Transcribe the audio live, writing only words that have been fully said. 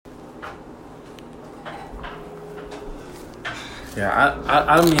Yeah,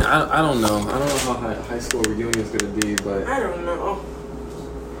 I mean, I don't know. I don't know how high school reunion is gonna be, but I don't know.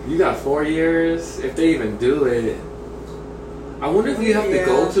 you got 4 years. If they even do it, I wonder if you have to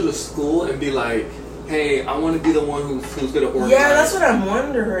go to the school and be like, "Hey, I want to be the one who's gonna organize." Yeah, that's what I'm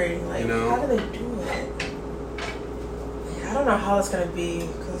wondering. Like, you know? how do they do it? I don't know how it's gonna be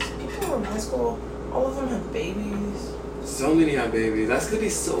because people in high school, all of them have babies. So many have babies. That's gonna be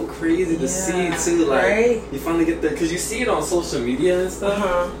so crazy to see too. Like, right? you finally get there because you see it on social media and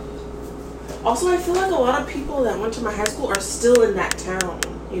stuff. Also, I feel like a lot of people that went to my high school are still in that town.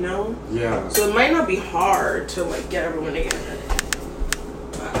 You know? Yeah. So it might not be hard to like get everyone together.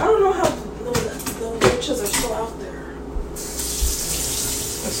 I don't know how the witches are still out there.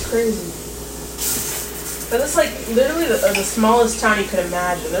 That's crazy. But it's like literally the smallest town you could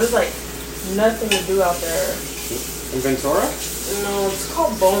imagine. There's like nothing to do out there. In Ventura? No, it's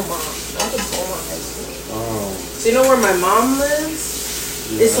called Beaumont. That's a Beaumont High School. Oh. So you know where my mom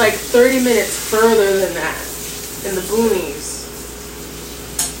lives? Yeah. It's like 30 minutes further than that. In the boonies.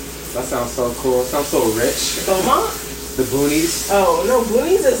 That sounds so cool. It sounds so rich. Beaumont? The boonies? Oh, no.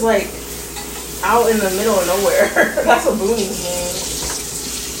 Boonies is like out in the middle of nowhere. That's what boonies mean.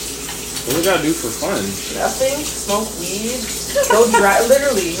 What do we gotta do for fun? Nothing. Smoke weed. Go drive.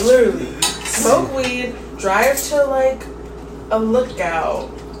 Literally. Smoke weed. Drive to like a lookout.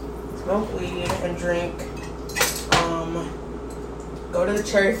 Smoke weed and drink. Go to the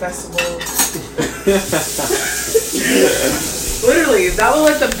Cherry Festival. Literally, that was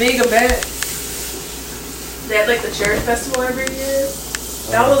like the big event. They had like the Cherry Festival every year.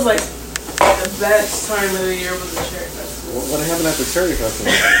 That was like the best time of the year was the Cherry Festival. What happened at the Cherry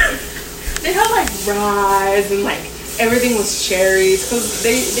Festival? They had like rides and like everything was cherries because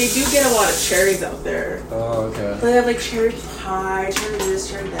they do get a lot of cherries out there. Oh, okay. They have like cherry pie, cherry this,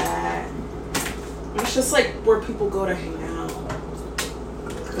 cherry that. It's just like where people go to hang out.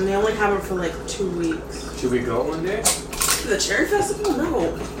 And they only have it for like 2 weeks. Should we go one day? The Cherry Festival?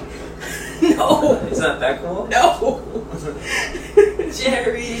 No. No. It's not that cool? No.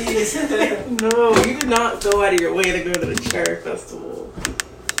 Cherries. No, you do not go out of your way to go to the Cherry Festival.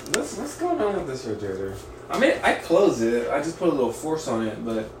 What's going on with this refrigerator? I mean, I closed it. I just put a little force on it,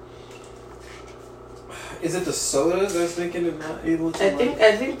 but is it the soda that's making it not able to?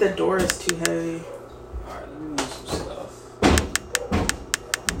 I think the door is too heavy. Alright, let me move some stuff.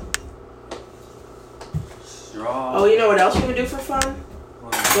 Straw. Oh, you know what else you would do for fun?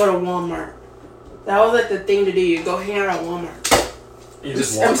 Go to Walmart. That was like the thing to do. You go hang out at Walmart. You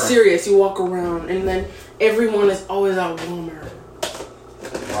just walk I'm serious. You walk around, and then everyone is always at Walmart.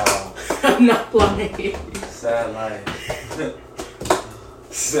 Wow. I'm not lying. Sad life.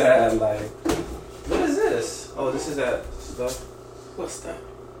 Sad life. What is this? Oh, this is that stuff. What's that?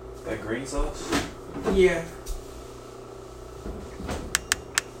 That green sauce? Yeah.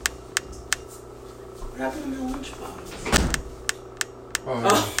 What happened to my lunchbox?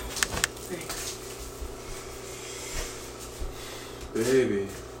 Oh. Thanks. Baby.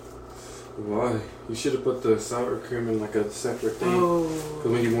 Why? You should have put the sour cream in like a separate thing. Oh.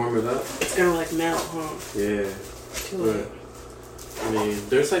 Because when you warm it up. It's gonna like melt, huh? Yeah. Too late. I mean,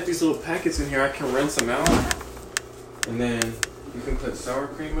 there's like these little packets in here. I can rinse them out. And then you can put sour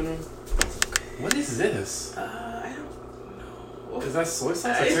cream in them. What is this? I don't know. Is that soy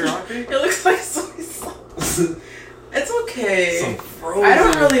sauce? Like teriyaki? It looks like soy sauce. It's okay. Some frozen. I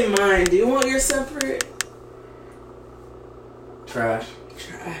don't really mind. Do you want your separate? Trash.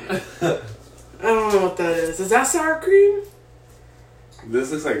 Trash. I don't know what that is. Is that sour cream?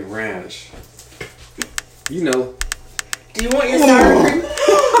 This looks like ranch. You know. Do you want your sour cream?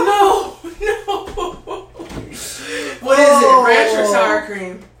 No. What is it? Ranch or sour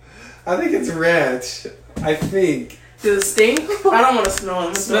cream? I think it's ranch. I think. Does it stink? I don't want to smell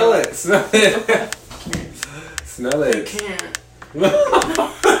it. Smell it. Smell it. Smell it. You can't.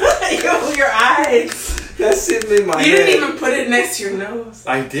 Yo, your eyes. That shit made my You head. didn't even put it next to your nose.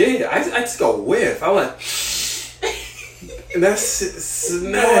 I did. I took a whiff. I went. And that shit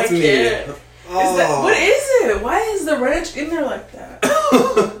smelled No, I me. can't. Oh. What is it? Why is the ranch in there like that?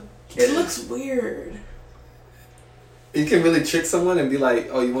 It looks weird. You can really trick someone and be like,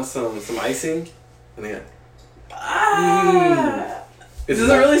 "Oh, you want some icing?" And they go, It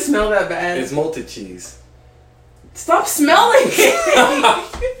doesn't really smell that bad. It's malted cheese. Stop smelling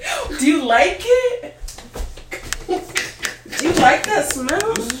it. Do you like it? Do you like that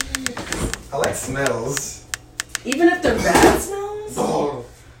smell? I like smells. Even if they're bad smells? Oh,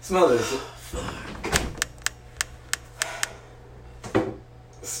 smell this.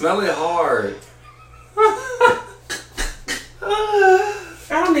 Smell it hard.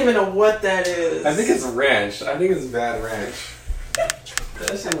 I don't even know what that is. I think it's ranch. I think it's bad ranch.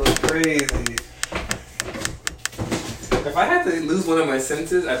 That shit was crazy. If I had to lose one of my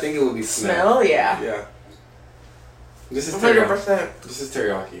senses, I think it would be smell. Smell, yeah. Yeah. This is 100%. teriyaki. This is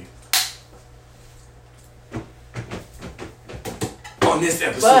teriyaki. On this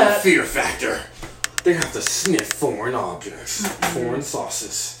episode of Fear Factor, they have to sniff foreign objects, foreign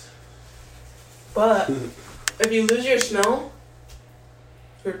sauces. But if you lose your smell,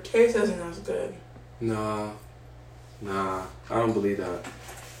 your taste isn't as good. Nah, I don't believe that.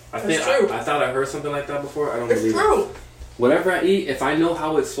 It's true. I thought I heard something like that before. I don't believe It's true. it. Whatever I eat, if I know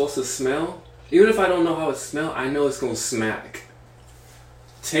how it's supposed to smell, even if I don't know how it smells, I know it's gonna smack.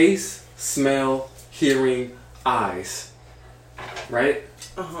 Taste, smell, hearing, eyes. Right?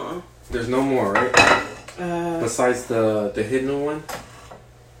 Uh-huh. There's no more, right? Besides the hidden one.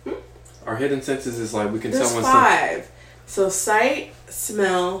 Our hidden senses is like we can tell when 5. So sight,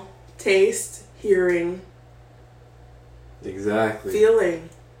 smell, taste, hearing. Exactly. Feeling.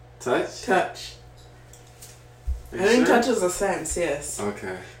 Touch? Touch. Are I you think sure? touch is a sense, yes.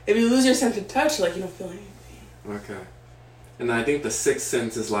 Okay. If you lose your sense of touch, like, you don't feel anything. Okay. And I think the sixth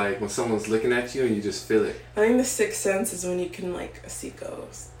sense is like when someone's looking at you and you just feel it. I think the sixth sense is when you can, like, see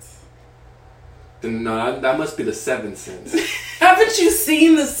ghosts. Then no, that must be the seventh sense. Haven't you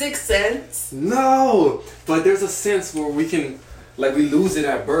seen the Sixth Sense? No! But there's a sense where we can, like, we lose it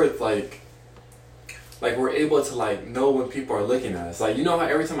at birth, like we're able to, like, know when people are looking at us. Like, you know how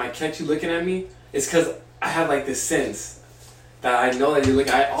every time I catch you looking at me, it's because I have, like, this sense that I know that you're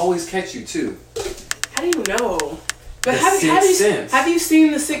looking. I always catch you, too. How do you know? But Sense. have you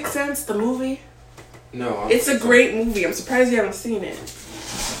seen The Sixth Sense, the movie? No. It's a great movie. I'm surprised you haven't seen it.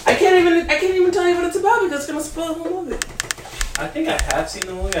 I can't even tell you what it's about because it's gonna spoil the whole movie. I think I have seen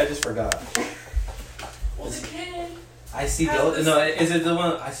the movie, I just forgot. Was a kid. I see those. No, is it the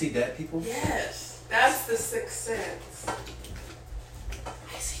one I see dead people? Yes, that's The Sixth Sense.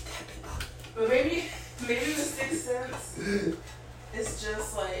 I see dead people. But maybe The Sixth Sense is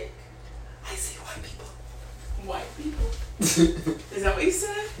just like I see white people. white people. Is that what you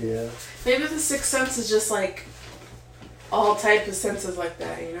said? Yeah. Maybe The Sixth Sense is just like all type of senses like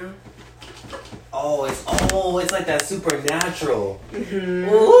that, you know? It's like that supernatural. Mm-hmm.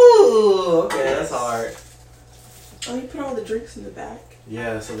 Ooh, okay, that's hard. Oh, you put all the drinks in the back?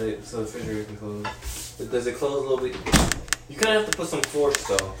 Yeah, so the refrigerator can close. But does it close a little bit? You kind of have to put some force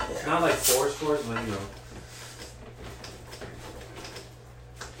though. Yeah. Not like force, but you know.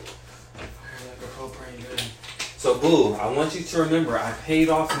 So, Boo, I want you to remember I paid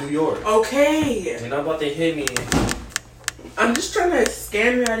off New York. Okay. You're not about to hit me. I'm just trying to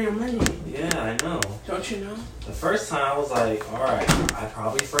scam you out of your money. Yeah, I know. Don't you know? The first time I was like, alright, I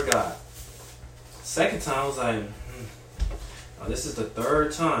probably forgot. Second time I was like, oh, this is the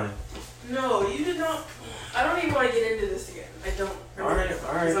third time. No, you did not. I don't even want to get into this again. I don't. Alright.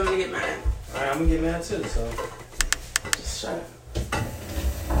 Because I'm going to get mad. Alright, I'm gonna get mad too, so. Just shut up.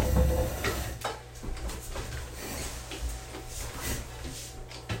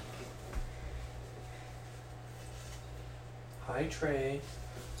 Hi, Trey.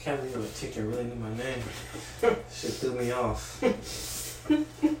 Can't believe a ticket really knew my name. Shit threw me off.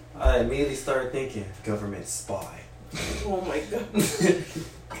 I immediately started thinking, government spy. Oh my god.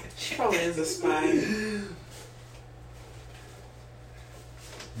 She probably is a spy.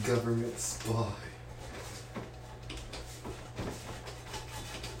 Government spy.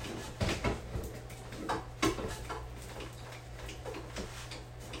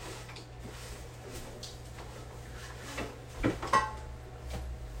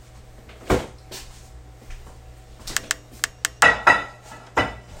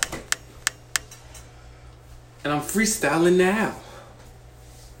 And I'm freestyling now.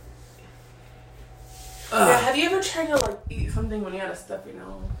 Yeah, have you ever tried to like eat something when you had a stuffy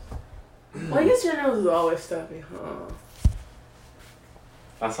nose? Well, I guess your nose is always stuffy, huh?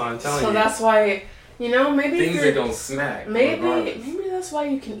 That's what I'm telling you. So that's why, you know, maybe things if that don't smack. maybe that's why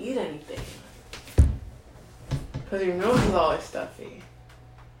you can eat anything. Because your nose is always stuffy.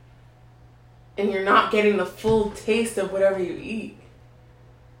 And you're not getting the full taste of whatever you eat.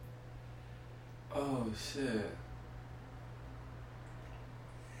 Oh shit.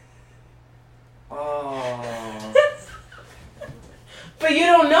 Oh. But you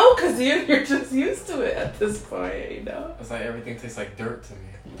don't know because you're just used to it at this point, you know? It's like everything tastes like dirt to me.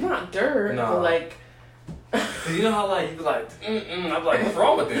 Not dirt, No. but like... Cause you know how like you be like, I'm like, what's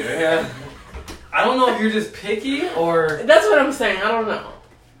wrong with it? Yeah. I don't know if you're just picky or That's what I'm saying, I don't know.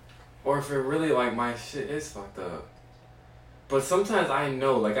 or if it really like my shit is fucked up. But sometimes I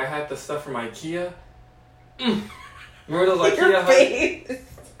know, like I had the stuff from IKEA. Remember those IKEA Your hot- face.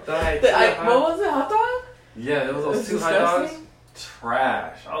 the IKEA hot- What was it, hot dog? Yeah, it was It was those two hot dogs. disgusting?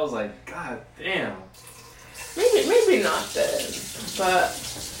 trash. I was like, God damn. Maybe not then, but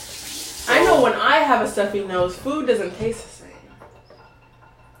I know when I have a stuffy nose, food doesn't taste the same.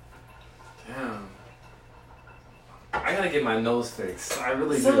 Damn. I gotta get my nose fixed. I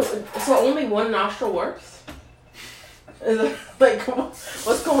really So do. only one nostril works? Is it, like,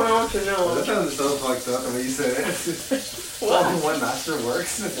 what's going on with your That nose? sounds so fucked up the way you said it. What? Only one nostril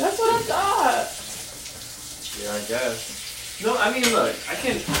works. That's what I thought. Yeah, I guess. No, I mean, look, I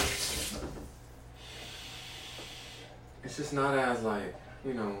can. It's just not as, like,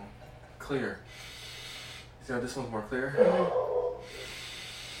 you know, clear. See how this one's more clear?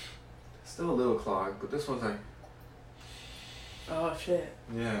 Still a little clogged, but this one's like. Oh shit.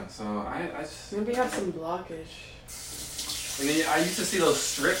 Yeah, so I just. Maybe you have some blockage. And then I used to see those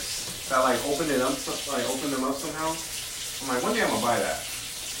strips that like open them up somehow. I'm like, one day I'm gonna buy that.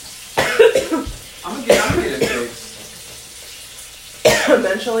 I'm gonna get it fixed.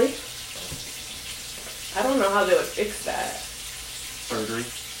 Eventually. I don't know how they would fix that. Surgery.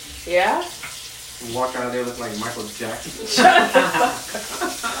 Yeah? Walk out of there looking like Michael Jackson. Shut the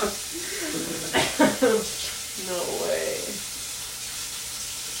fuck up. No way.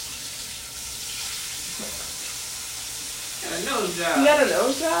 Got a nose job. You got a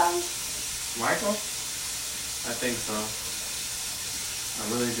nose job? Michael? I think so. I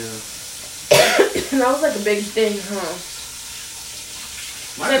really do. That was like a big thing, huh?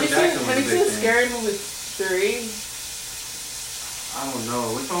 Michael Jackson Have you was a seen big thing. Scary Movie 3? I don't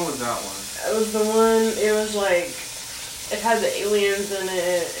know. Which one was that one? It was the one, it was like, it had the aliens in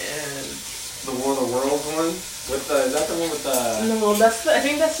it, and... The War of the Worlds one? Is that the one with the... No, I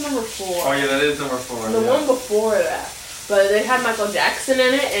think that's number 4. Oh yeah, that is number 4. The yeah. one before that. But they had Michael Jackson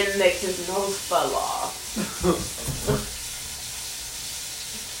in it, and like his nose fell off.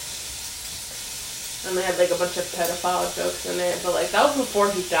 And they had like a bunch of pedophile jokes in it, but like that was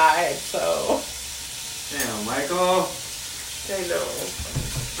before he died, so... Damn, Michael. I know.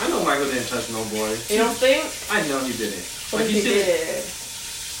 I know Michael didn't touch no boy. You don't think? I know he didn't. What Like, if he shouldn't- did?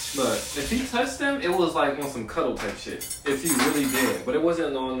 Look, if he touched them, it was like on some cuddle type shit. If he really did. But it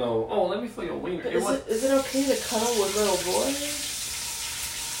wasn't on no, oh, let me feel your wiener. Is it okay to cuddle with little boys?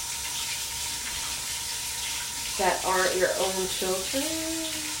 That aren't your own children?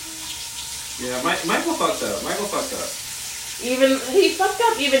 Yeah, Michael fucked up. He fucked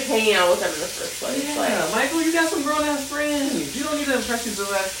up even hanging out with them in the first place. Yeah, Like, Michael, you got some grown ass friends. You don't need to impress these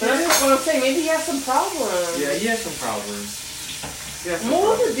little ass that's kids. what I'm saying. Maybe he has some problems. Yeah, he has some problems.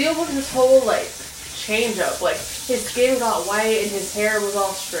 What was the deal with his whole like change up? Like his skin got white and his hair was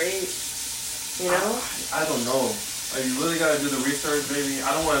all straight. You know? I don't know. Like, you really gotta do the research, baby.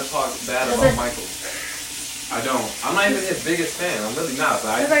 I don't want to talk bad about Michael. I don't. I'm not even his biggest fan. I'm really not.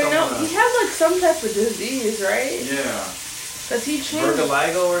 But I Because I don't know wanna... he has like some type of disease, right? Yeah. Does he change?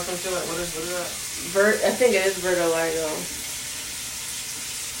 Vertigo or something like what is that? I think it is vertigo.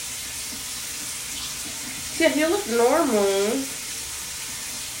 Yeah, he looked normal.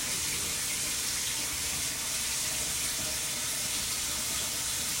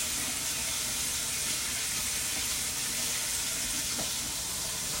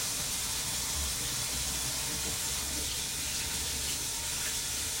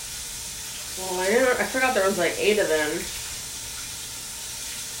 Well, I forgot there was like 8 of them.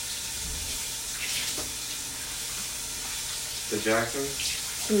 The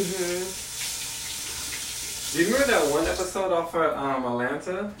Jacksons. Mm-hmm. Do you remember that one episode off of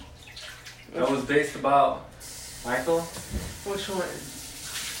Atlanta? That was based about Michael? Which one?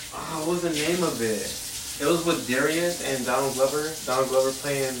 Oh, what was the name of it? It was with Darius and Donald Glover. Donald Glover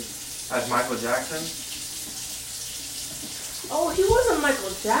playing as Michael Jackson. Oh, he wasn't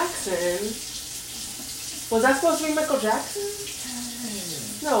Michael Jackson. Was that supposed to be Michael Jackson?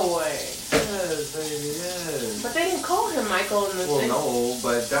 Yes, No way. baby, yes. But they didn't call him Michael in the Well, thing. no,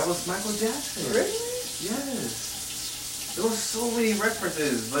 but that was Michael Jackson. Really? Yes. There was so many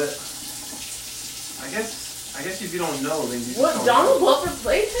references, but I guess if you don't know, then you just What, don't Donald know. Glover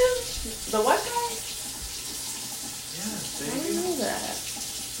played him? The white guy? Yes, I baby. didn't know that.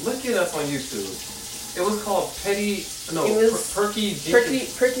 Look it up on YouTube. It was called Perky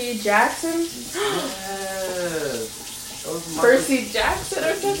Perky Jackson? Yes. It was Michael, Percy Jackson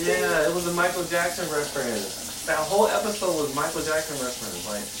or something? Yeah, it was a Michael Jackson reference. That whole episode was Michael Jackson reference.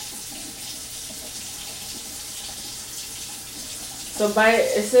 Like, So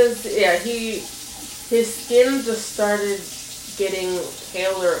it says, yeah, his skin just started getting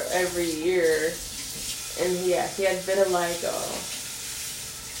paler every year. And he had vitiligo.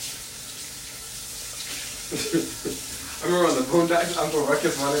 I remember on the Boondocks, Uncle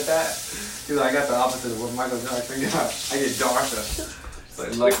Ruckus wanted that. He Dude, I got the opposite of what Michael Jackson got. I get Dartha. It's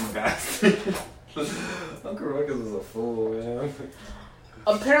like lucky bastard. Uncle Ruckus is a fool, man.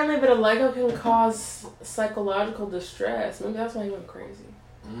 Apparently, vitiligo can cause psychological distress. Maybe that's why he went crazy.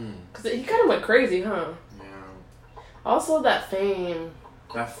 Cause he kind of went crazy, huh? Yeah. Also, that fame.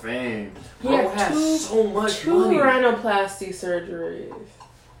 That fame. He Bro had has so much two money. rhinoplasty surgeries.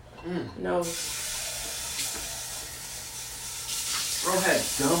 No. Bro had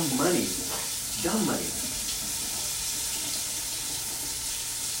dumb money. Dumb money.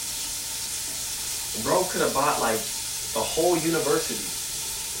 Bro could have bought like the whole university.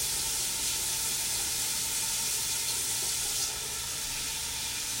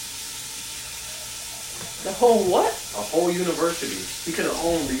 The whole what? A whole university. He could have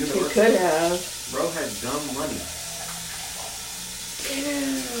owned the He university. could have. Bro had dumb money.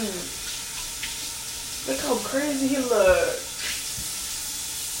 Damn. Look how crazy he looked.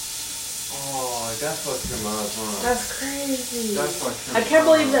 Oh, that fucked him up, huh? That's crazy. That fucked him I can't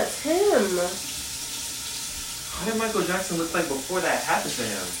up. believe that's him. How did Michael Jackson look like before that happened to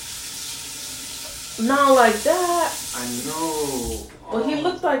him? Not like that. I know. Well, he Oh.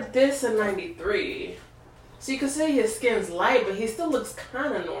 looked like this in '93. So you could say his skin's light, but he still looks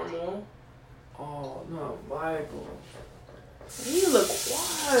kind of normal. Oh, no, Michael. He looked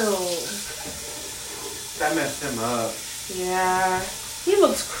wild. That messed him up. Yeah. He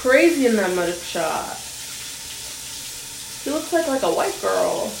looks crazy in that mug shot. He looks like a white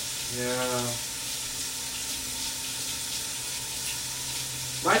girl. Yeah.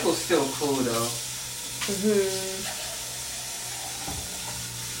 Michael's still cool, though.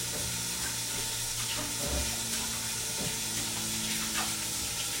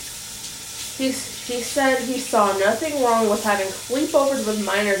 He said he saw nothing wrong with having sleepovers with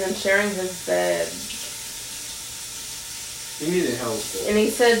minors and sharing his bed. He needed help, though. And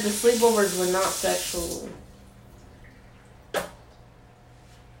he said the sleepovers were not sexual.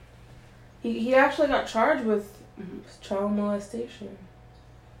 He actually got charged with child molestation.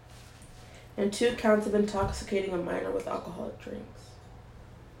 And 2 counts of intoxicating a minor with alcoholic drinks.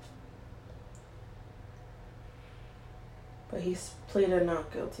 But he's pleaded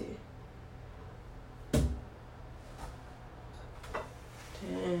not guilty.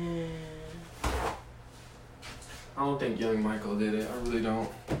 Damn. I don't think young Michael did it. I really don't.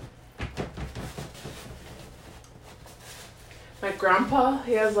 My grandpa,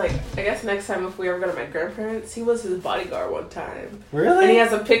 he has I guess next time if we ever go to my grandparents, he was his bodyguard one time. Really? And he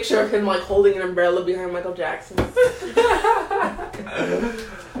has a picture of him holding an umbrella behind Michael Jackson.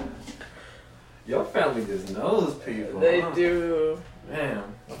 Your family just knows people. They huh? do. Man,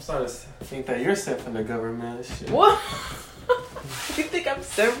 I'm starting to think that you're sent from the government and shit. What? You think I'm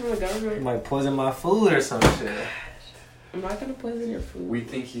sent from the government? You might poison my food or some shit. I'm not gonna poison your food. We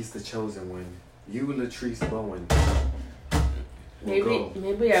think he's the chosen one. You, Latrice Bowen.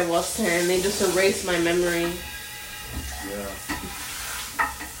 Maybe I wasn't, and they just erased my memory. Yeah.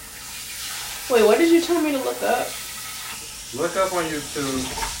 Wait, what did you tell me to look up? Look up on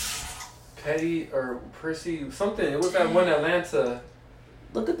YouTube. Petty or Prissy something. It was that one Atlanta.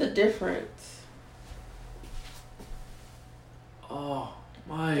 Look at the difference. Oh,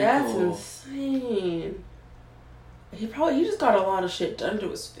 Michael. That's insane. He just got a lot of shit done to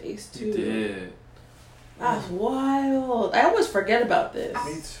his face too. He did. That's wild. I always forget about this.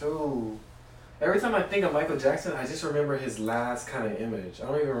 Me too. Every time I think of Michael Jackson, I just remember his last kind of image. I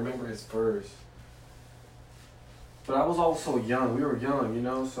don't even remember his first. But I was also young. We were young, you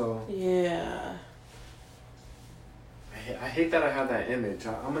know, so. Yeah. I hate that I have that image.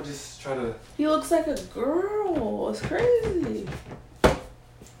 I'm gonna just try to. He looks like a girl. It's crazy.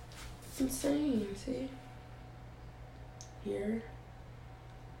 It's insane. See? Here.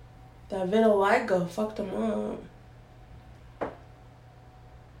 That vitiligo fucked him up. Yeah,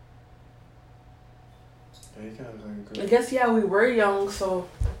 he kinda looking good. I guess, yeah, we were young, so.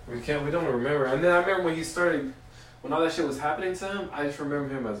 We don't remember. And then I remember when he started, when all that shit was happening to him, I just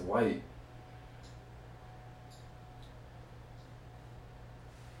remember him as white.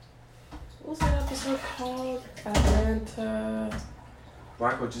 What was that episode called? Atlanta.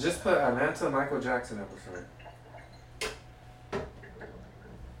 Michael, just put Atlanta Michael Jackson episode.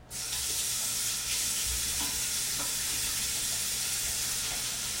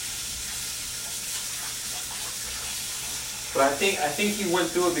 But I think he went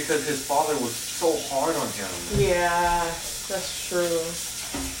through it because his father was so hard on him. Yeah, that's true.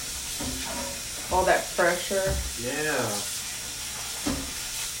 All that pressure. Yeah.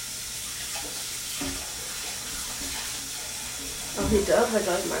 Oh, he does look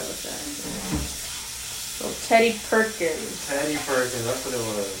like Michael Jackson. Oh, Teddy Perkins. Teddy Perkins, that's what it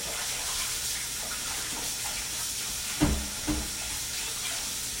was.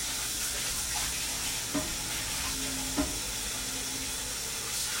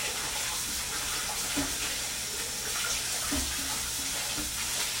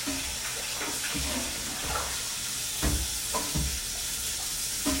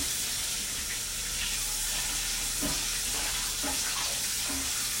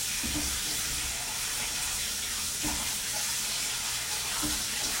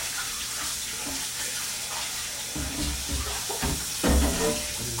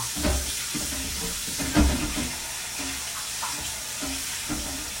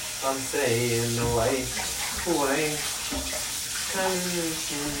 I'm saying the way.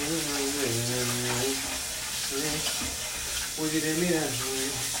 Would you do me that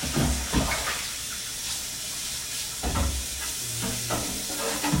way?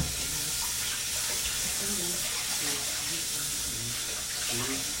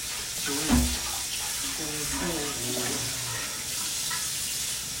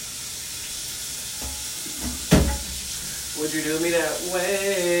 Would you do me that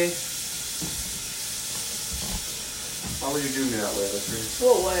way? Why would you do me that way, Latrice?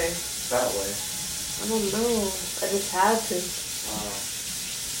 What way? That way. I don't know. I just had to. Wow.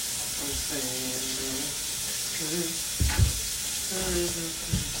 I'm saying.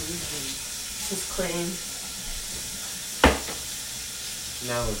 It's clean.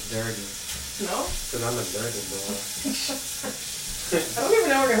 Now it's dirty. No? Because I'm a dirty boy. I don't even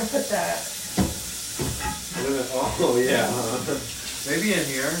know where we're gonna put that. Oh, yeah. Maybe in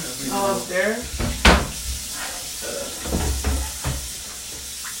here. Oh, up there?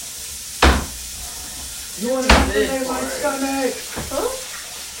 You want to to sit my for it. stomach? Huh?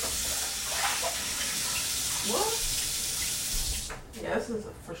 What? Yeah, this is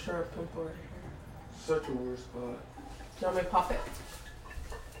for sure a pimple right here. Such a weird spot. Do you want me to pop it?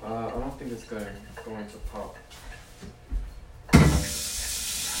 I don't think it's going to pop.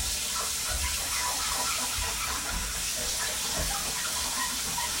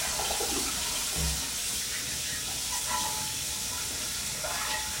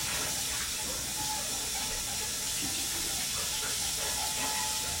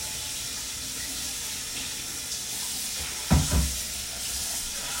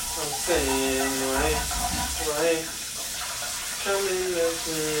 I'm saying, why, come in the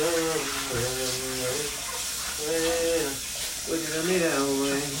would you do me that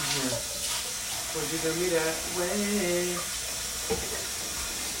way? Would you do me that way?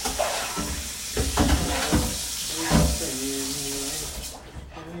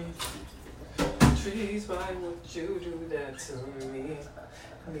 Trees, why would you do that to me,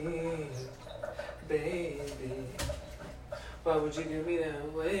 baby? Why would you do me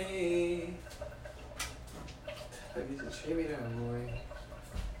that way? Why did you treat me that way?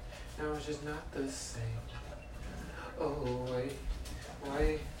 Now it's just not the same. Oh, wait,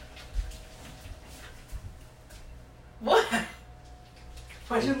 why? What?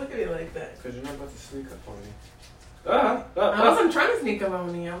 Why'd you look at me like that? Because you're not about to sneak up on me. I wasn't trying to sneak up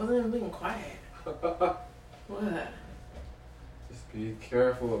on you. I wasn't even being quiet. What? Just be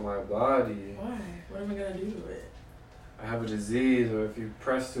careful with my body. Why? What am I gonna do to it? I have a disease, or if you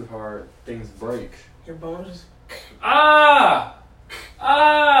press too hard, things break. Your bones just... Ah!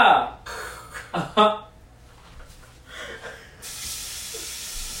 Ah!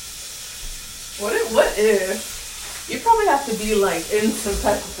 What if you probably have to be like in some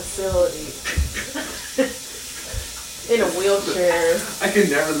type of facility in a wheelchair. I could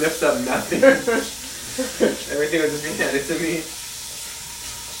never lift up nothing. Everything would just be handed to me.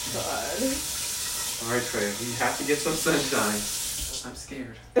 God. Alright, Trey, you have to get some sunshine. I'm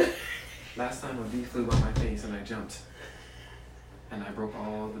scared. Last time a bee flew by my face and I jumped. And I broke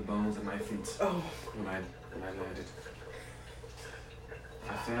all the bones in my feet Oh. when I landed.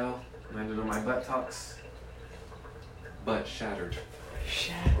 I fell, landed on my buttocks. Butt shattered.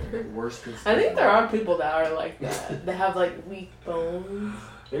 Shattered. Worse than I think there are people that are like that. They have like weak bones.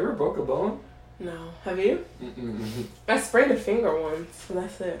 You ever broke a bone? No. Have you? Mm-mm. I sprained a finger once, but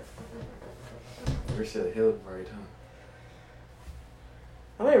that's it. Your shit healed right, huh?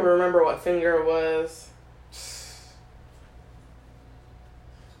 I don't even remember what finger it was.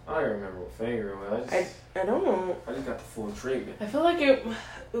 I don't remember what finger it was. I don't know. I just got the full treatment. I feel like it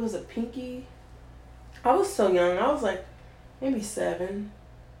was a pinky. I was so young. I was like maybe 7.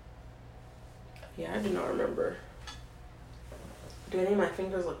 Yeah, I do not remember. Do any of my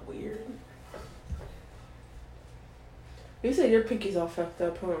fingers look weird? You said your pinky's all fucked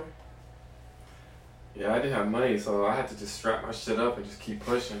up, huh? Yeah, I didn't have money, so I had to just strap my shit up and just keep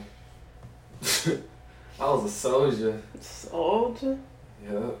pushing. I was a soldier. Soldier?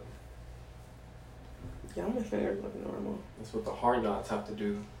 Yep. Yeah, my fingers look normal. That's what the hard knots have to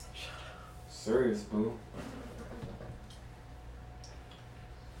do. Serious, boo.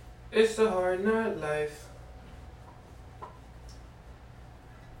 It's the hard knot life.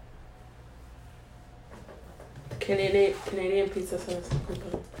 Canadian pizza sauce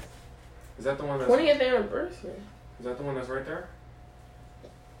coupon. Is that the one that's 20th anniversary. Is that the one that's right there?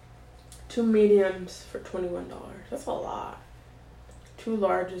 2 mediums for $21. That's a lot. 2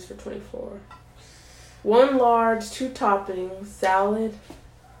 larges for $24. 1 large, 2 toppings, salad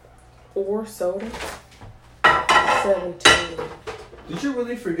or soda. $17. Did you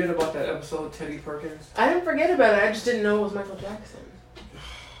really forget about that episode, Teddy Perkins? I didn't forget about it. I just didn't know it was Michael Jackson.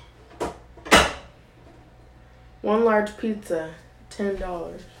 One large pizza,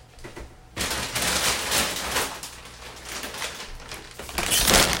 $10.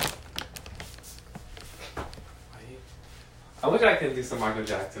 I wish I could do some Michael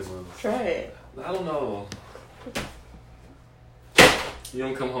Jackson moves. Try it. I don't know. You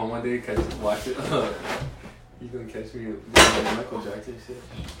don't come home one day, watch it. You gonna catch me doing Michael Jackson shit?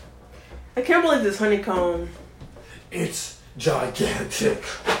 I can't believe this honeycomb. It's gigantic.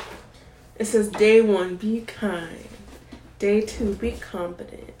 It says day 1, be kind. Day 2, be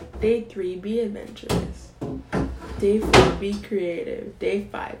competent. Day 3, be adventurous. Day 4, be creative. Day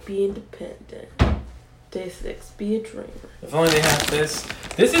 5, be independent. Day 6, be a dreamer. If only they had this.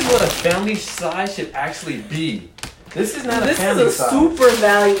 This is what a family size should actually be. This is not a family size. This is a super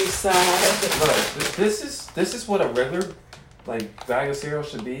value size. Look, this is what a regular like bag of cereal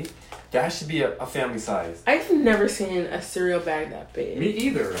should be. That should be a family size. I've never seen a cereal bag that big. Me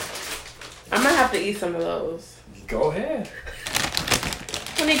either. I might have to eat some of those. Go ahead.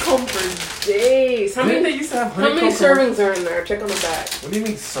 Honeycomb for days. How many used to have How many servings are in there? Check on the back. What do you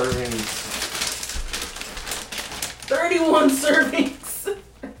mean servings? 31 servings.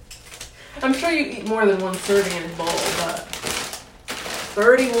 I'm sure you eat more than one serving in a bowl, but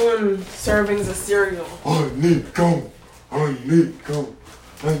 31 servings of cereal. I need gum. I need gum.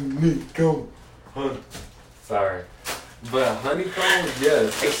 I need gum. Sorry. But honeycomb,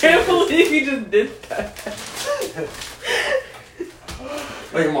 yes. I can't believe you just did that.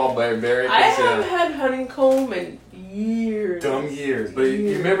 Like I'm all barbaric. I haven't had honeycomb in years. Dumb years. But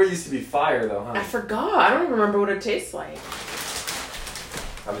you remember it used to be fire though, huh? I forgot. I don't even remember what it tastes like.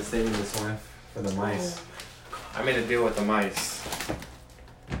 I've been saving this one for the mice. I made a deal with the mice.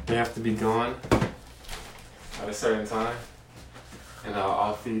 They have to be gone at a certain time. And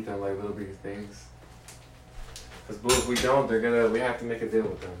I'll feed them like little bitty things. Because if we don't, we have to make a deal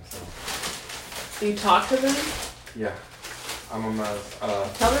with them. So. You talk to them? Yeah. I'm a mouse.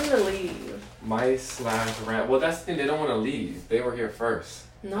 Tell them to leave. Mice/rat. Well, that's the thing. They don't want to leave. They were here first.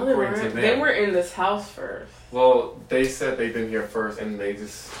 No, they weren't. They were in this house first. Well, they said they've been here first, and they've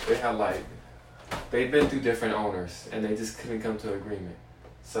been through different owners, and they just couldn't come to an agreement.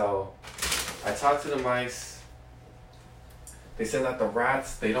 So, I talked to the mice. They said that the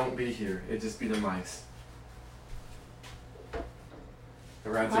rats, they don't be here. It just be the mice.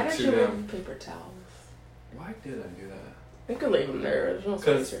 The rats Why are did to you them. leave paper towels? Why did I do that? You could leave them there. There's no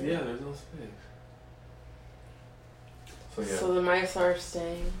space. Yeah, there's no space. So yeah. So the mice are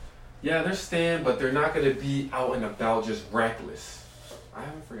staying. Yeah, they're staying, but they're not gonna be out and about just reckless. I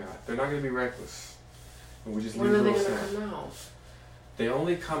haven't forgot. They're not gonna be reckless. And we just When leave are they little gonna snacks. come out? They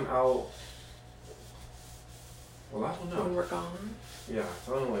only come out. Well, I don't know. When we're gone. Yeah,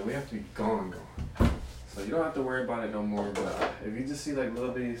 so I don't know. Like we have to be gone. So you don't have to worry about it no more. But if you just see like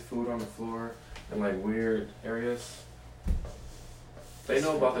little bitty food on the floor and like weird areas, they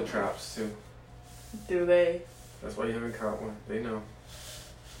know about the traps too. Do they? That's why you haven't caught one. They know.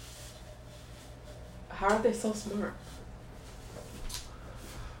 How are they so smart?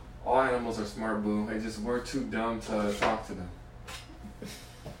 All animals are smart, boo. We're too dumb to talk to them.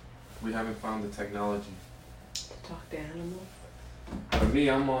 We haven't found the technology. Talk to animals? For me,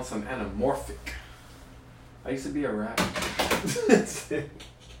 I'm on some anamorphic. I used to be a rat.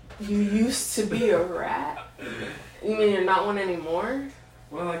 You used to be a rat? You mean you're not one anymore?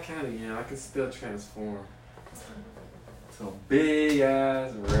 Well, I kind of, I can still transform. To a big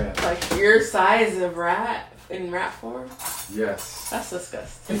ass rat. Like your size of rat in rat form? Yes. That's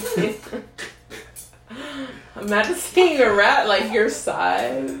disgusting. Imagine seeing a rat like your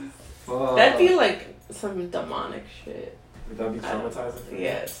size. That'd be like some demonic shit. Would that be traumatizing?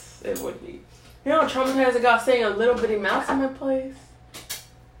 Yes, it would be. You know how traumatized I got seeing a little bitty mouse in my place?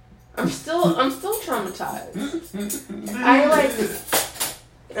 I'm still traumatized.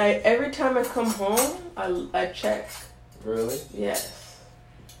 Every time I come home, I check. Really? Yes.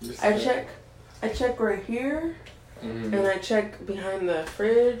 I check right here, and I check behind the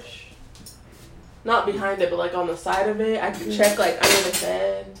fridge. Not behind it, but like on the side of it. I can check like under the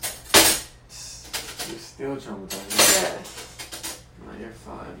bed. You're still traumatized. Yes. No, you're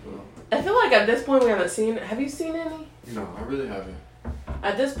fine, bro. I feel like at this point we haven't seen. Have you seen any? No, I really haven't.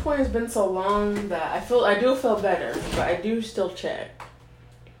 At this point, it's been so long that I do feel better, but I do still check.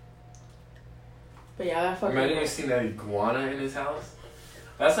 But yeah, that fucking. Imagine you seen that iguana in his house.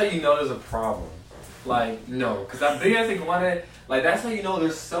 That's how you know there's a problem. Like, no, because that big ass iguana, like, that's how you know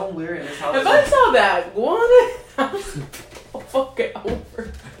there's somewhere in his house. If I saw that iguana, I'll fuck it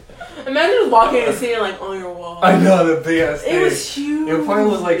over. Imagine just walking and seeing it like on your wall. I know, the big ass thing. It was huge. It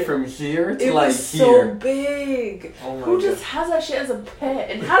probably was like from here to it like was here. so big. Oh my Who God. just has that shit as a pet?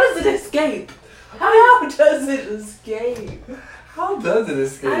 And how does it escape? How does it escape? How does it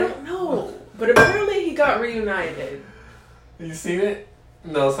escape? I don't know. But apparently he got reunited. You seen it?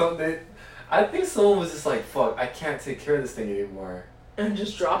 No, something. I think someone was just like, "Fuck, I can't take care of this thing anymore," And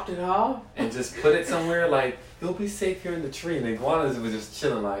just dropped it off. and just put it somewhere like you'll be safe here in the tree. And the iguanas was just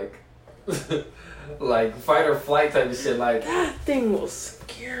chilling like, like fight or flight type of shit. Like That thing was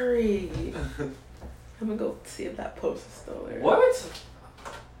scary. I'm gonna go see if that post is still there. what?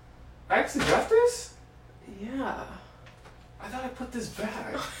 I actually got this. Yeah. I thought I put this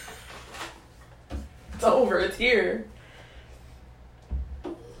back. It's over. It's here.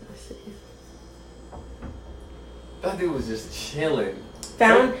 Let's see. That dude was just chilling.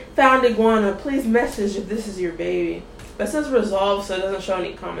 Found iguana. Please message if this is your baby. That says resolved, so it doesn't show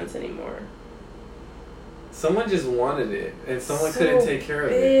any comments anymore. Someone just wanted it, and someone So couldn't take care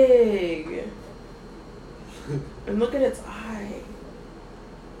of it. Big. And look at its eye.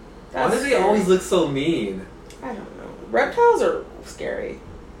 Why That's do they scary. always look so mean? I don't know. Reptiles are scary.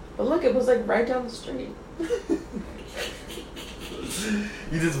 But look, it was like right down the street.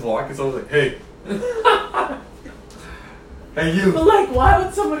 You just walk and someone's like, "Hey, hey you." But like, why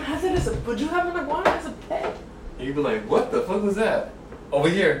would someone have that as a? Would you have an iguana as a pet? And you'd be like, "What the fuck was that?" Over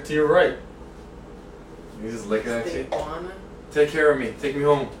here, to your right. You just looking at The you. iguana. Take care of me. Take me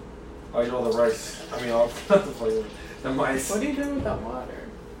home. I'll eat all the rice. I mean, all not the flavor. The mice. What are you doing with that water?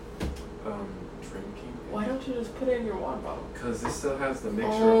 Drinking. Why don't you just put it in your water bottle? Because it still has the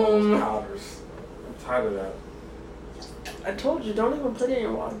mixture of all those powders. I'm tired of that. I told you, don't even put it in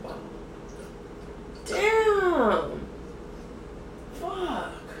your water bottle. Damn.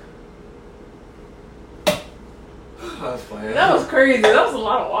 Fuck. That's funny. That was crazy. That was a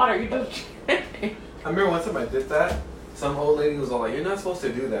lot of water you just drank. I remember one time I did that. Some old lady was all like, "You're not supposed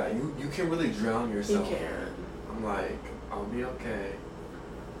to do that. You can really drown You yourself." can. I'm like, I'll be okay.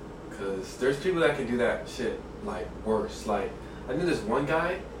 Cause there's people that can do that shit like worse. Like I knew this one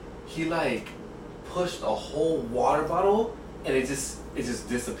guy, he like pushed a whole water bottle and it just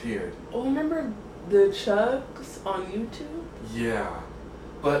disappeared. Oh, remember the chugs on YouTube? Yeah.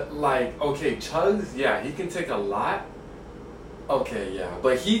 But like, okay, Chugs, yeah, he can take a lot. Okay, yeah.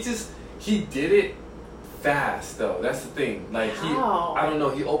 But he did it fast though. That's the thing. Like How? I don't know,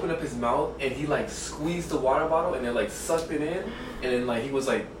 he opened up his mouth and he like squeezed the water bottle and then like sucked it in and then like he was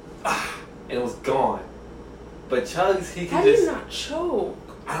like and it was gone. But Chugs, he can How do just you not choke?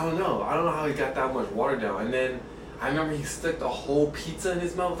 I don't know how he got that much water down. And then I remember he stuck the whole pizza in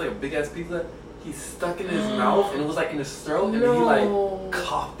his mouth, like a big ass pizza. He stuck it in his mouth and it was like in his throat and then he like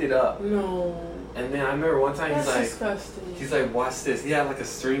coughed it up. No. And then I remember one time That's disgusting. he's like, watch this. He had like a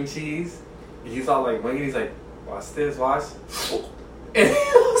string cheese. He's all like winging. He's like, watch this, watch. And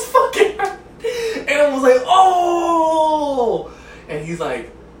it was fucking. And I was like, oh. And he's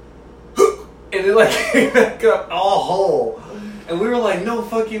like, and it like came back up all whole. And we were like, no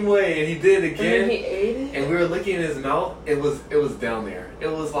fucking way. And he did it again. And then he ate it? And we were looking in his mouth. It was down there. It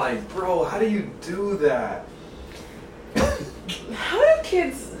was like, bro, how do you do that? How do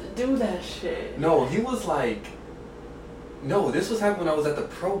kids do that shit? No, he was like, no, this was happening when I was at the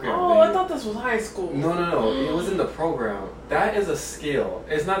program. Oh, babe. I thought this was high school. No. It was in the program. That is a skill.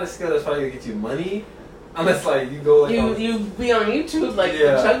 It's not a skill that's probably gonna get you money, unless like you go like You be on YouTube like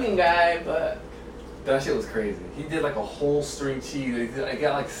Yeah. the chugging guy, but that shit was crazy. He did like a whole string cheese. It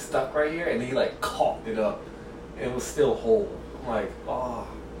got like stuck right here, and then he like coughed it up, and it was still whole. I'm like, oh,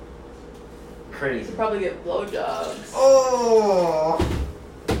 you crazy. could probably get blowjobs. Oh,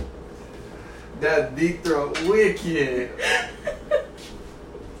 that deep throat wicked.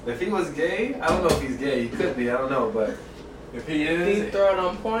 If he was gay, I don't know if he's gay. He could be. I don't know, but if he is, Deep throat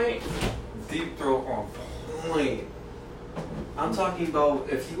on point. deep throat on point. I'm talking about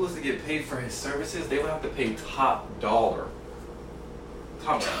if he was to get paid for his services, they would have to pay top dollar.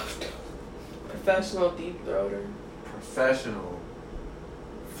 Top dollar. Professional deep throater. Professional.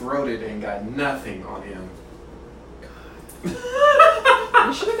 Throated and got nothing on him. You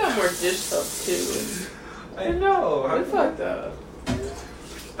should have got more dish soap too. I know. We fucked up.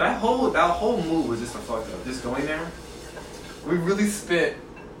 That whole move was just a fuck up. Just going there. We really spent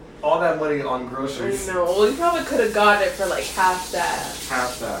all that money on I groceries. know. Well, you probably could have got it for like half that.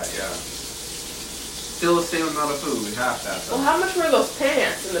 Half that, yeah. Still the same amount of food, half that though. Well, how much were those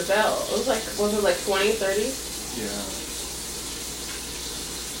pants and the belt? Was it like 20, 30? Yeah.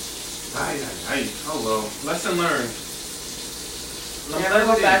 Ay. Hello. Lesson learned. Never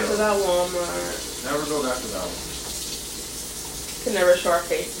go back to that Walmart. Never go back to that one. Can never show our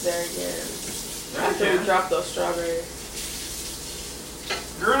faces there again. After we drop those strawberries.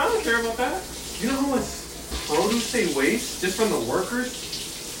 Girl, I don't care about that. You know how much produce they waste just from the workers?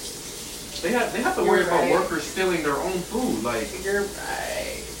 They have to worry about workers stealing their own food. Like, you're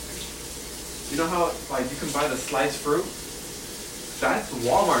right. You know how like you can buy the sliced fruit? That's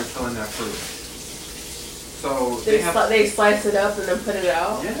Walmart selling that fruit. So they slice it up and then put it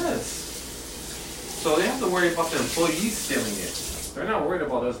out? Yes. So they have to worry about the employees stealing it. They're not worried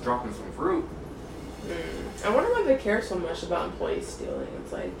about us dropping some fruit. I wonder why they care so much about employees stealing.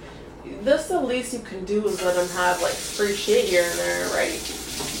 It's like, that's the least you can do is let them have like free shit here and there, right?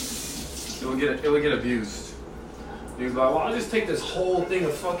 It would get abused. You'd be like, well, I'll just take this whole thing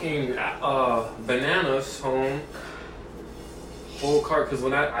of fucking bananas home. Whole cart, because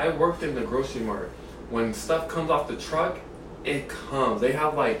when I worked in the grocery mart, when stuff comes off the truck, it comes. They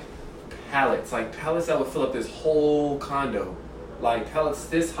have like pallets that would fill up this whole condo. Like pallets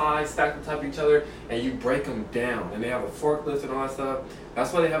this high, stacked on top of each other, and you break them down. And they have a forklift and all that stuff.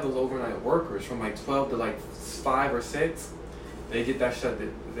 That's why they have those overnight workers from like 12 to like 5 or 6. They get that shit,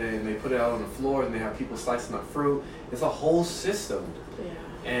 then they put it out on the floor, and they have people slicing up fruit. It's a whole system.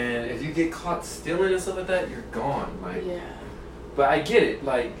 Yeah. And if you get caught stealing and stuff like that, you're gone. Like, yeah. But I get it.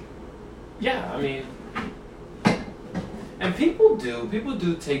 Like, yeah, I mean, and people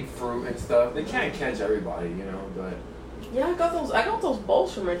do take fruit and stuff. They can't catch everybody, you know, but. Yeah, I got those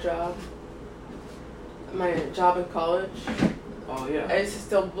bowls for my job. My job in college. Oh yeah. I used to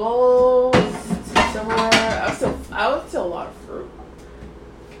steal bowls, silverware. I would steal a lot of fruit.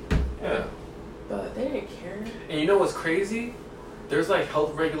 Yeah. But they didn't care. And you know what's crazy? There's like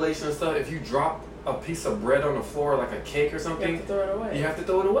health regulations and stuff. If you drop a piece of bread on the floor, like a cake or something, you have to throw it away. You have to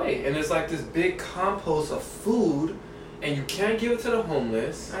throw it away. And it's like this big compost of food, and you can't give it to the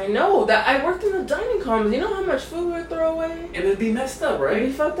homeless. I know that. I worked in the dining commons. You know how much food we would throw away? And it'd be messed up, right? It'd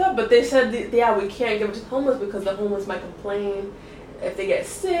be fucked up. But they said, yeah, we can't give it to the homeless because the homeless might complain if they get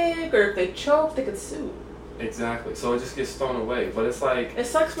sick or if they choke, they could sue. Exactly. So it just gets thrown away. But it's like it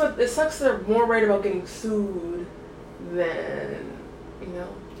sucks. But it sucks. They're more worried about getting sued than, you know.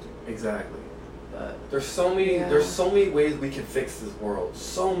 Exactly. But there's so many ways we can fix this world.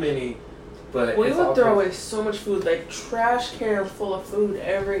 So many. But we would throw away so much food, like trash can full of food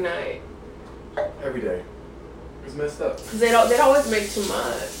every night. Every day. It's messed up. Cause they'd always make too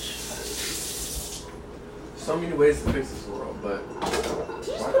much. So many ways to fix this world, but. Did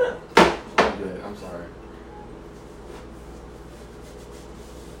you just put it? I'm good. I'm sorry.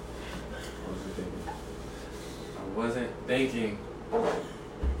 I wasn't thinking.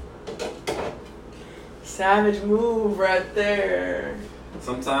 Savage move right there.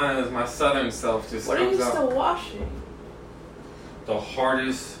 Sometimes my southern self just what comes out. What are you still washing? The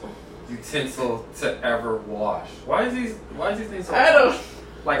hardest utensil to ever wash. Why is these things so I don't.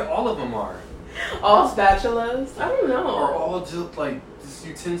 Like all of them are. All spatulas? I don't know. Or all just like just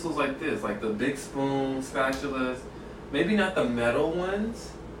utensils like this, like the big spoon spatulas. Maybe not the metal ones,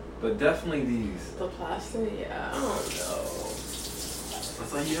 but definitely these. The plastic? Yeah, I don't know.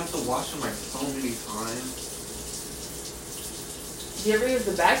 It's like you have to wash them like so many times. Do you ever use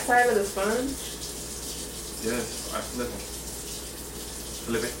the back side of the sponge? Yes, I flip it.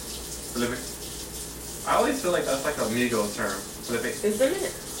 Flip it. Flip it. I always feel like that's like a Migos term. Flip it. Isn't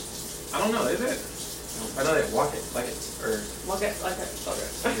it? I don't know, is it? I know they walk it, like it, or... Walk it, like it.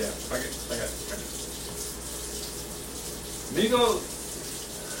 Okay. Yeah, like it, like it. Migos...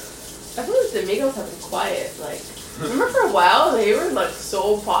 I feel like the Migos have been quiet, like... Remember for a while, they were like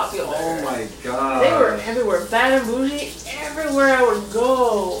so popular. Oh my god. They were everywhere. Bad and Bougie, everywhere I would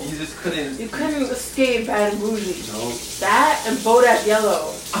go. You just couldn't... You couldn't escape Bad and Bougie. Nope. That and Bodak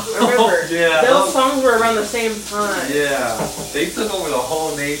Yellow. Remember? Oh, yeah. Those songs were around the same time. Yeah. They took over the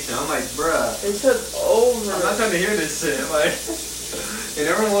whole nation. I'm like, bruh. They took over. I'm not trying to hear this shit. Like, and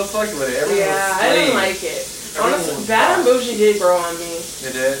everyone was fucking with it. Everyone was I didn't like it. Honestly, Bad and Bougie did grow on me.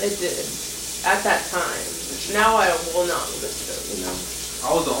 It did? It did. At that time. Now I will not listen to it, you know. I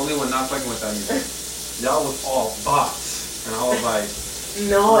was the only one not fucking with that music. Y'all was all bots. And I was like...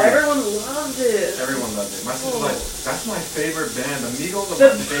 No, everyone loved it. Everyone loved it. My sister's like, that's my favorite band. The Migos are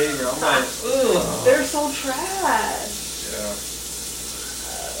my favorite. I'm like, ugh. They're so trash. Yeah.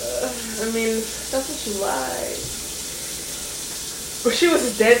 I mean, that's what you like. But she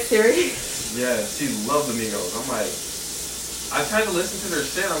was dead serious. Yeah, she loved the Migos. I'm like... I tried to listen to their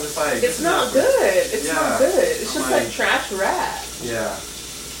shit. I'm just like, it's not good. It's not good. It's just like trash rap. Yeah.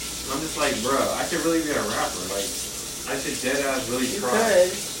 I'm just like, bro, I could really be a rapper. Like, I should dead ass really try. You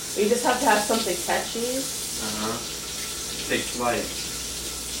could. You just have to have something catchy. Take flight.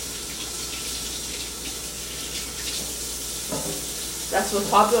 That's what's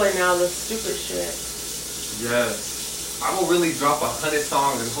popular now, the stupid shit. Yes. I will really drop 100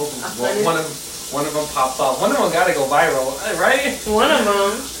 songs and hope 100? one of them pops off. One of them gotta go viral, right? One of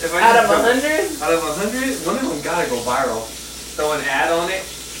them. If I Out of just 100? Out of 100, one of them gotta go viral. Throw an ad on it.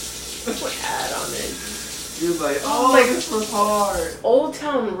 What ad on it? You're like, Oh, like this was hard. Old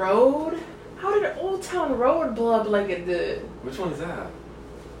Town Road? How did Old Town Road blow up like it did? Which one is that?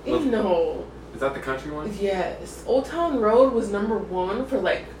 You know. Is that the country one? Yes. Old Town Road was #1 for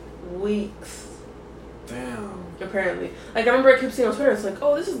like weeks. Damn. Apparently. Like I remember I kept seeing on Twitter, it's like,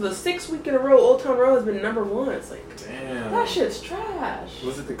 oh, this is the 6th week in a row Old Town Road has been #1. It's like, damn. that shit's trash.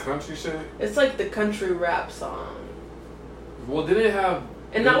 Was it the country shit? It's like the country rap song. Well, did it have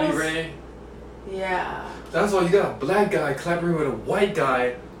And Billy that was, Ray? Yeah. That's why you got a black guy clapping with a white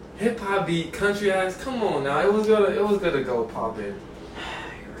guy, hip hop beat, country ass. Come on now, it was gonna go poppin'.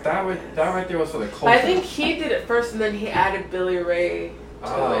 That right there was for the culture. But I think he did it first, and then he added Billy Ray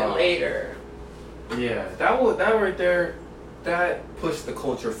to it later. Yeah, that right there, that pushed the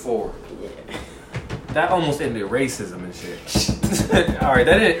culture forward. Yeah. That almost ended racism and shit. All right,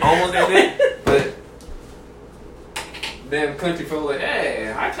 that didn't almost end it, but then country folk like,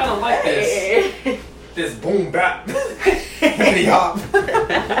 hey, I kind of like this boom bap hippie hop.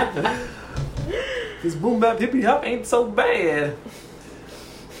 This boom bap hippie hop ain't so bad.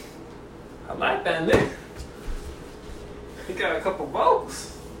 I like that nigga. He got a couple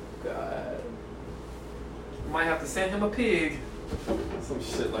votes. God. Might have to send him a pig. Some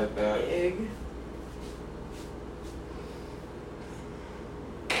shit like that. Pig.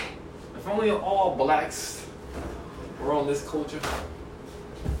 If only all blacks were on this culture.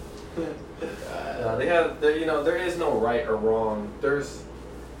 There is no right or wrong. Because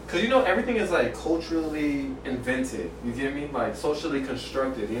everything is like culturally invented. You get me? Like socially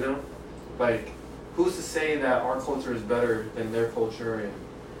constructed. Like who's to say that our culture is better than their culture?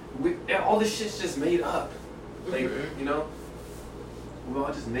 And all this shit's just made up. Like we all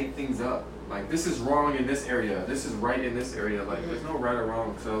just make things up. Like this is wrong in this area. This is right in this area. Like there's no right or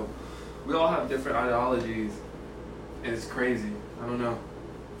wrong. So we all have different ideologies, and it's crazy. I don't know.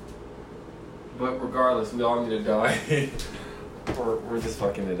 But regardless, we all need to die. We're just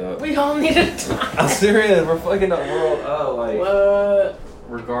fucking it up. We all need to die. I'm serious. We're fucking the world up. Like, what?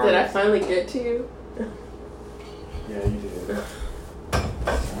 Regardless. Did I finally get to you? Yeah, you did.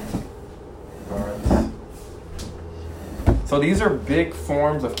 Regardless. So these are big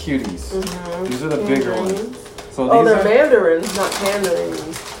forms of cuties. Mm-hmm. These are the bigger ones. So they're mandarins, not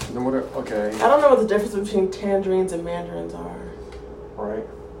tangerines. Then okay. I don't know what the difference between tangerines and mandarins are. Right.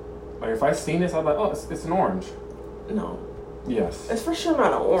 Like if I seen this, I'd be like, oh, it's an orange. No. Yes. It's for sure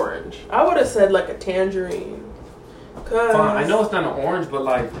not an orange. I would have said like a tangerine. Fine. I know it's not an orange, but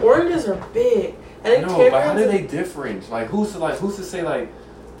like oranges are big. I think but how do they differentiate? Like who's to say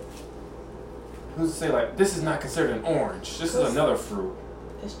this is not considered an orange? This is another fruit.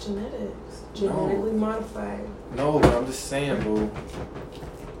 It's genetics. Genetically modified. No, but I'm just saying, boo.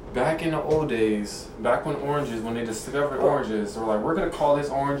 Back in the old days, back when they discovered oranges, they were like, we're gonna call this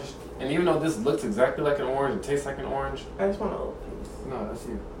orange, and even though this looks exactly like an orange and tastes like an orange. I just want a little piece. No, that's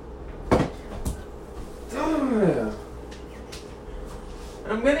you. Yeah.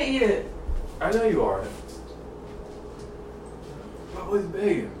 I'm gonna eat it. I know you are. I'm always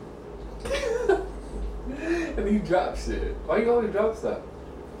begging. And you drop shit. Why you always drop stuff?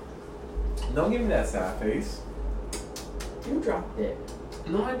 Don't give me that sad face. You dropped it.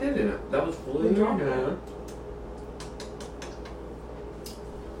 No, I didn't. That was fully You dropped it.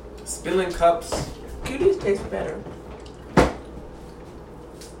 Spilling cups. Cuties taste better.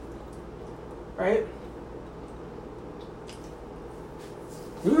 Right?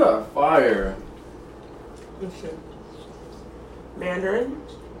 You got fire. Let's see.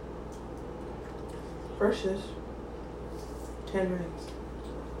 Mandarins versus tangerines.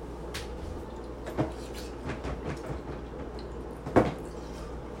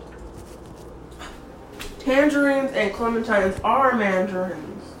 Tangerines and clementines are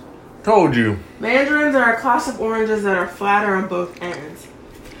mandarins. Told you. Mandarins are a class of oranges that are flatter on both ends,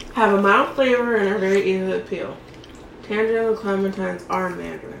 have a mild flavor, and are very easy to peel. Tangerines and clementines are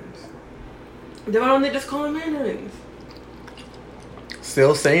mandarins. Then why don't they just call them mandarins?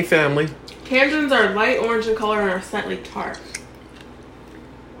 Still same family. Tangerines are light orange in color and are slightly tart.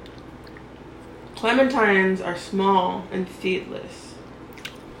 Clementines are small and seedless.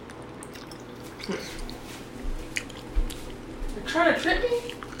 You're trying to trip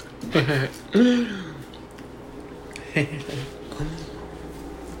me?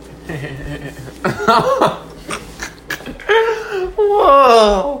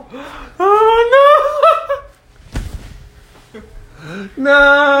 Whoa! Oh no!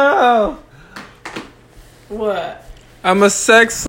 No. What? I'm a sex